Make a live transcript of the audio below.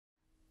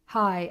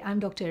Hi, I'm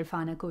Dr.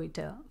 Irfana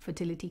Koita,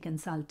 fertility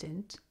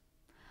consultant.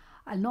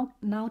 I'll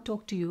now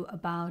talk to you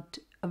about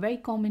a very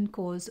common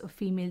cause of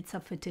female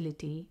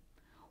subfertility,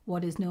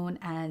 what is known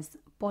as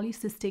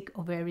Polycystic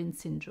Ovarian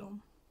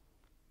Syndrome.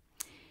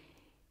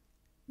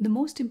 The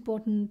most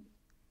important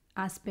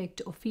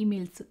aspect of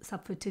female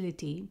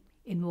subfertility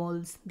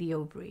involves the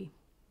ovary.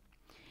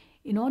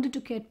 In order to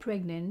get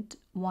pregnant,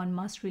 one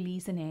must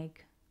release an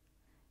egg,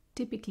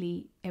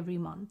 typically every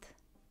month.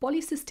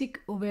 Polycystic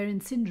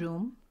Ovarian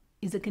Syndrome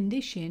is a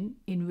condition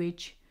in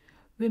which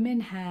women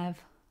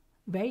have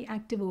very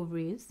active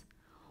ovaries,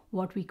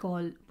 what we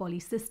call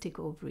polycystic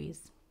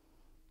ovaries.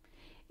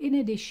 In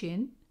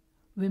addition,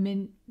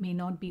 women may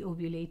not be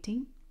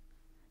ovulating,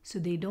 so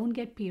they don't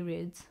get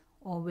periods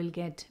or will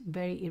get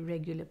very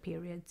irregular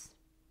periods.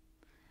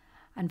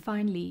 And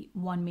finally,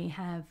 one may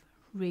have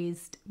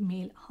raised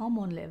male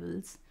hormone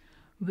levels,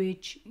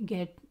 which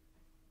get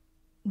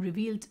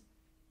revealed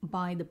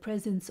by the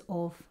presence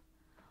of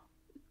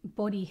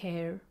body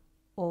hair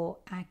or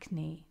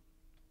acne.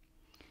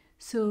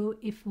 So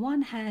if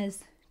one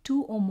has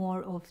two or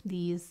more of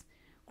these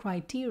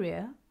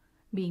criteria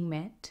being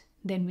met,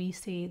 then we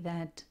say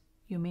that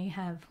you may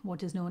have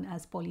what is known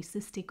as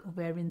polycystic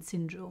ovarian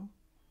syndrome.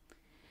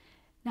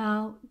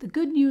 Now, the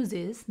good news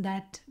is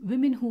that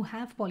women who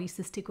have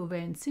polycystic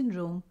ovarian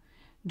syndrome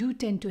do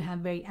tend to have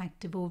very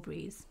active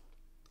ovaries,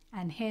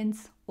 and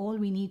hence all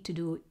we need to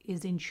do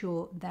is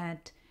ensure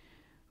that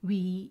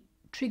we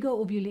trigger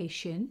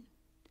ovulation,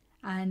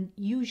 and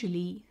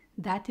usually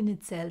that in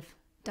itself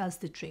does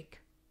the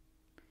trick.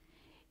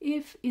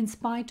 If in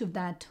spite of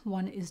that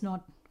one is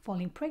not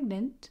falling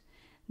pregnant,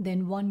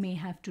 then one may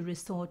have to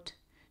resort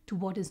to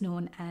what is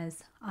known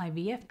as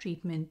IVF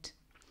treatment,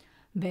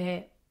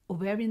 where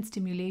ovarian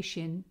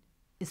stimulation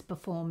is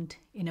performed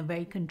in a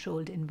very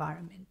controlled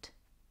environment.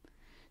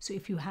 So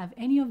if you have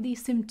any of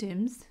these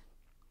symptoms,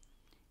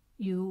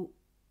 you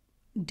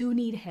do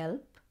need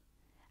help,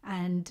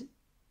 and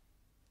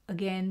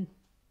again,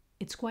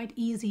 it's quite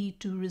easy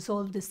to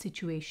resolve this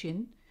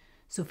situation.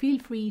 So feel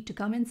free to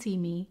come and see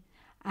me,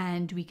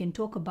 and we can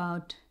talk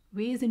about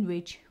ways in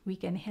which we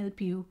can help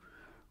you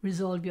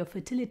resolve your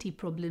fertility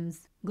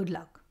problems. Good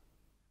luck.